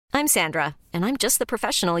I'm Sandra, and I'm just the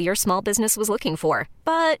professional your small business was looking for.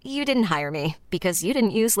 But you didn't hire me because you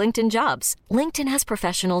didn't use LinkedIn Jobs. LinkedIn has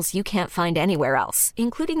professionals you can't find anywhere else,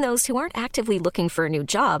 including those who aren't actively looking for a new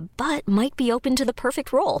job, but might be open to the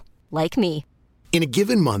perfect role, like me. In a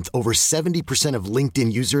given month, over 70% of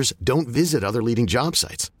LinkedIn users don't visit other leading job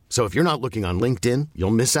sites. So if you're not looking on LinkedIn,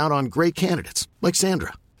 you'll miss out on great candidates like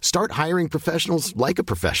Sandra. Start hiring professionals like a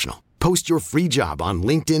professional. Post your free job on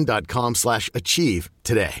linkedin.com/achieve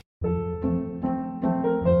today.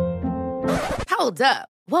 Hold up.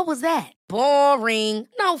 What was that? Boring.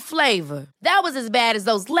 No flavor. That was as bad as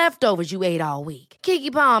those leftovers you ate all week.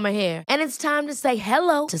 Keke Palmer here, and it's time to say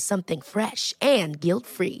hello to something fresh and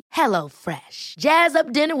guilt-free. Hello Fresh. Jazz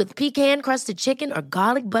up dinner with pecan-crusted chicken or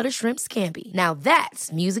garlic butter shrimp scampi. Now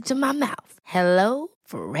that's music to my mouth. Hello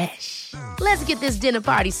Fresh. Let's get this dinner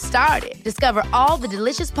party started. Discover all the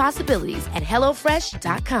delicious possibilities at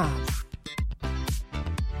hellofresh.com.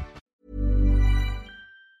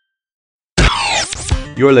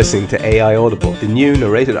 You're listening to AI Audible, the new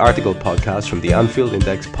narrated article podcast from the Anfield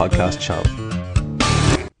Index podcast channel.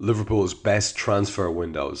 Liverpool's Best Transfer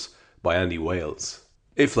Windows by Andy Wales.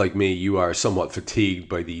 If, like me, you are somewhat fatigued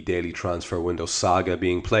by the daily transfer window saga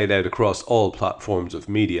being played out across all platforms of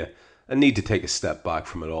media and need to take a step back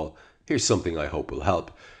from it all, here's something I hope will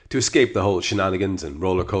help. To escape the whole shenanigans and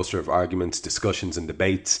roller coaster of arguments, discussions and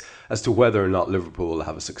debates as to whether or not Liverpool will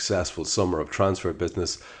have a successful summer of transfer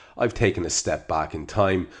business, I've taken a step back in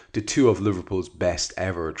time to two of Liverpool's best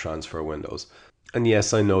ever transfer windows. And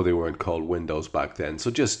yes, I know they weren't called windows back then,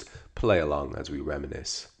 so just play along as we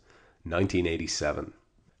reminisce. 1987.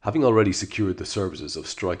 Having already secured the services of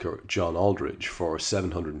striker John Aldridge for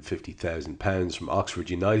 £750,000 from Oxford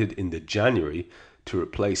United in the January to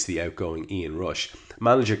replace the outgoing Ian Rush,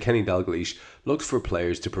 manager Kenny Dalglish looked for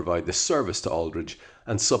players to provide the service to Aldridge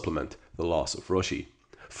and supplement the loss of Rushy.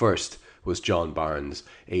 First was John Barnes,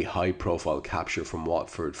 a high-profile capture from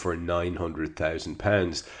Watford for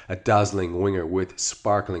 £900,000, a dazzling winger with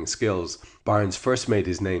sparkling skills. Barnes first made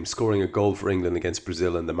his name scoring a goal for England against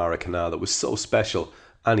Brazil in the Maracanã that was so special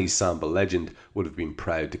any Samba legend would have been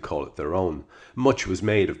proud to call it their own. Much was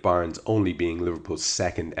made of Barnes only being Liverpool's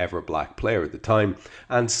second ever black player at the time,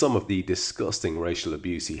 and some of the disgusting racial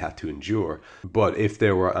abuse he had to endure. But if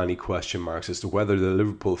there were any question marks as to whether the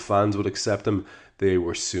Liverpool fans would accept him, they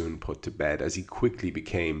were soon put to bed as he quickly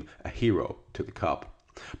became a hero to the cop.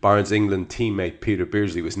 Barnes' England teammate Peter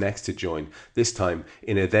Beardsley was next to join, this time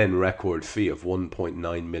in a then record fee of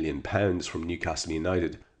 £1.9 million from Newcastle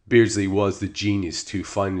United. Beardsley was the genius to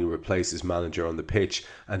finally replace his manager on the pitch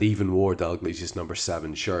and even wore Dalglish's number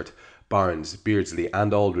 7 shirt. Barnes, Beardsley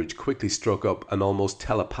and Aldridge quickly struck up an almost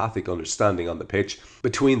telepathic understanding on the pitch,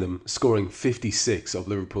 between them scoring 56 of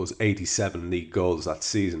Liverpool's 87 league goals that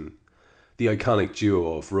season. The iconic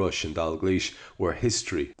duo of Rush and Dalglish were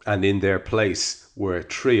history, and in their place were a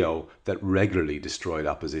trio that regularly destroyed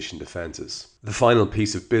opposition defences. The final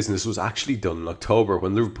piece of business was actually done in October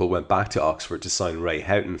when Liverpool went back to Oxford to sign Ray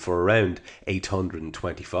Houghton for around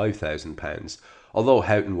 £825,000. Although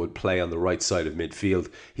Houghton would play on the right side of midfield,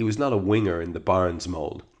 he was not a winger in the Barnes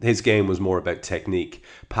mould. His game was more about technique,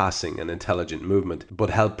 passing and intelligent movement, but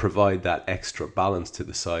helped provide that extra balance to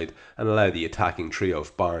the side and allow the attacking trio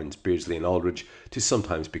of Barnes, Beardsley and Aldridge to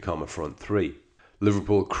sometimes become a front three.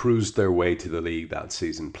 Liverpool cruised their way to the league that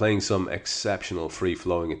season, playing some exceptional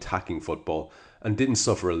free-flowing attacking football and didn't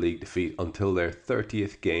suffer a league defeat until their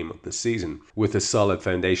 30th game of the season. With a solid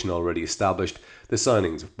foundation already established, the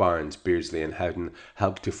signings of Barnes, Beardsley and Houghton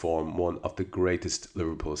helped to form one of the greatest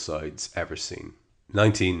Liverpool sides ever seen.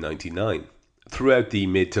 1999. Throughout the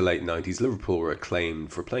mid to late 90s, Liverpool were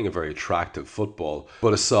acclaimed for playing a very attractive football,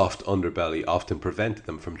 but a soft underbelly often prevented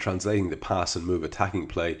them from translating the pass and move attacking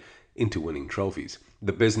play into winning trophies.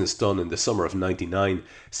 The business done in the summer of 99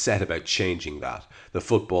 set about changing that. The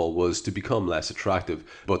football was to become less attractive,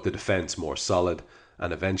 but the defence more solid,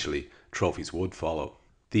 and eventually trophies would follow.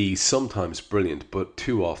 The sometimes brilliant but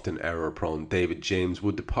too often error-prone David James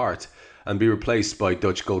would depart and be replaced by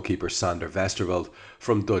Dutch goalkeeper Sander Westerveld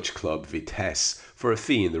from Dutch club Vitesse for a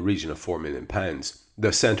fee in the region of £4 million.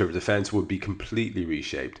 The centre of defence would be completely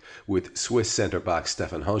reshaped, with Swiss centre-back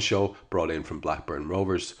Stefan Henshaw brought in from Blackburn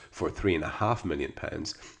Rovers for £3.5 million,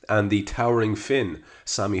 and the towering Finn,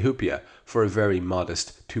 Sami Hupia, for a very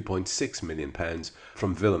modest £2.6 million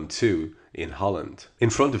from Willem II in Holland. In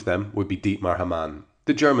front of them would be Dietmar Hamann.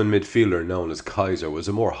 The German midfielder known as Kaiser was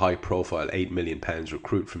a more high-profile £8 million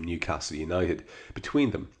recruit from Newcastle United. Between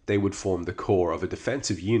them, they would form the core of a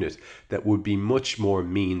defensive unit that would be much more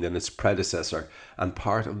mean than its predecessor and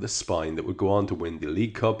part of the spine that would go on to win the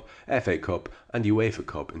League Cup, FA Cup and UEFA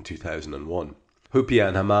Cup in 2001. Hyypiä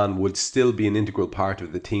and Haman would still be an integral part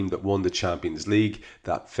of the team that won the Champions League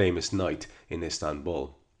that famous night in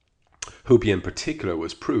Istanbul. Hyypiä in particular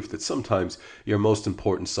was proof that sometimes your most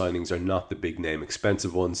important signings are not the big name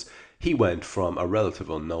expensive ones. He went from a relative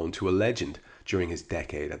unknown to a legend during his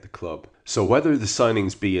decade at the club. So whether the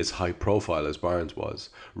signings be as high profile as Barnes was,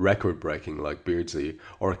 record breaking like Beardsley,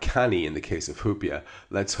 or a canny in the case of Hyypiä,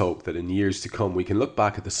 let's hope that in years to come we can look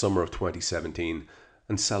back at the summer of 2017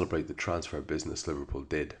 and celebrate the transfer business Liverpool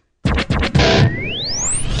did.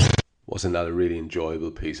 Wasn't that a really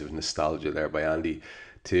enjoyable piece of nostalgia there by Andy,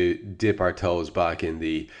 to dip our toes back in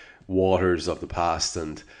the waters of the past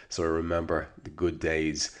and sort of remember the good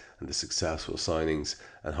days and the successful signings,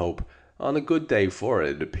 and hope on a good day for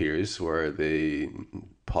it appears, where the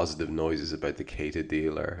positive noises about the Keita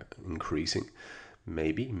deal are increasing.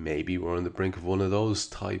 Maybe we're on the brink of one of those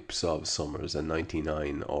types of summers, a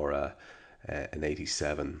 99 or an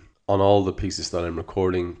 87. On all the pieces that I'm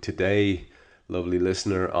recording today, lovely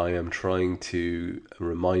listener, I am trying to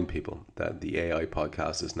remind people that the AI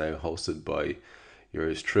podcast is now hosted by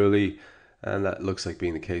yours truly, and that looks like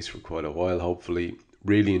being the case for quite a while, hopefully.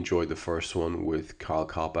 Really enjoyed the first one with Carl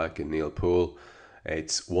Kopak and Neil Poole.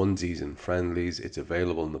 It's onesies and friendlies. It's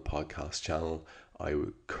available on the podcast channel. I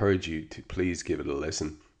would encourage you to please give it a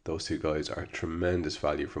listen. Those two guys are tremendous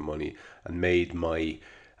value for money and made my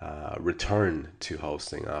return to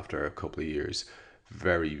hosting after a couple of years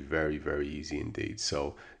very, very, very easy indeed.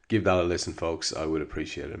 So give that a listen, folks. I would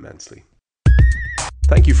appreciate it immensely.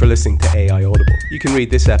 Thank you for listening to AI Audible. You can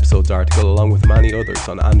read this episode's article along with many others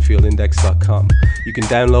on AnfieldIndex.com. You can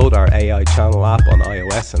download our AI channel app on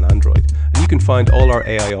iOS and Android. And you can find all our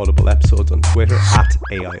AI Audible episodes on Twitter at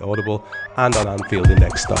AI Audible and on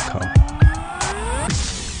AnfieldIndex.com.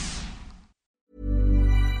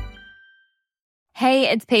 Hey,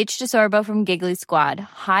 it's Paige DeSorbo from Giggly Squad.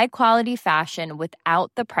 High quality fashion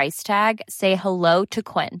without the price tag. Say hello to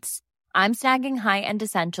Quince. I'm snagging high-end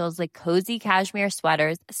essentials like cozy cashmere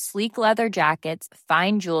sweaters, sleek leather jackets,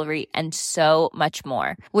 fine jewelry, and so much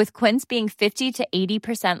more. With Quince being 50 to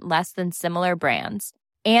 80% less than similar brands.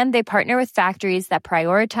 And they partner with factories that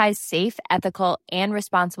prioritize safe, ethical, and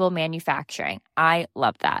responsible manufacturing. I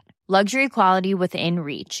love that. Luxury quality within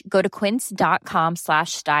reach. Go to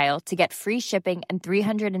quince.com/style to get free shipping and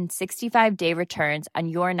 365-day returns on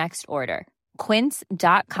your next order.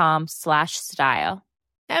 Quince.com/style.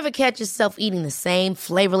 Ever catch yourself eating the same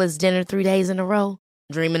flavorless dinner 3 days in a row?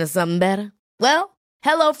 Dreaming of something better? Well,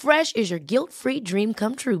 HelloFresh is your guilt-free dream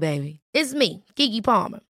come true, baby. It's me, Keke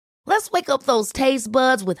Palmer. Let's wake up those taste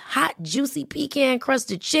buds with hot, juicy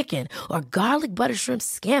pecan-crusted chicken or garlic butter shrimp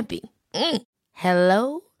scampi.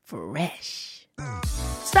 HelloFresh.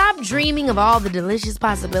 Stop dreaming of all the delicious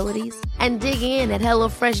possibilities and dig in at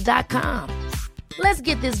HelloFresh.com. Let's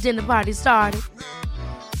get this dinner party started.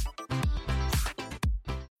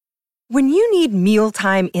 When you need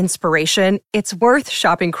mealtime inspiration, it's worth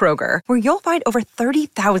shopping Kroger, where you'll find over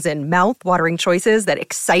 30,000 mouth-watering choices that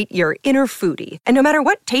excite your inner foodie. And no matter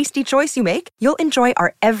what tasty choice you make, you'll enjoy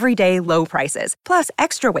our everyday low prices, plus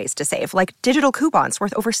extra ways to save, like digital coupons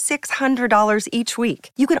worth over $600 each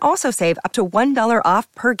week. You can also save up to $1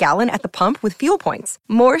 off per gallon at the pump with fuel points.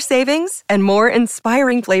 More savings and more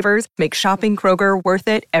inspiring flavors make shopping Kroger worth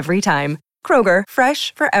it every time. Kroger,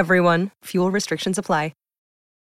 fresh for everyone. Fuel restrictions apply.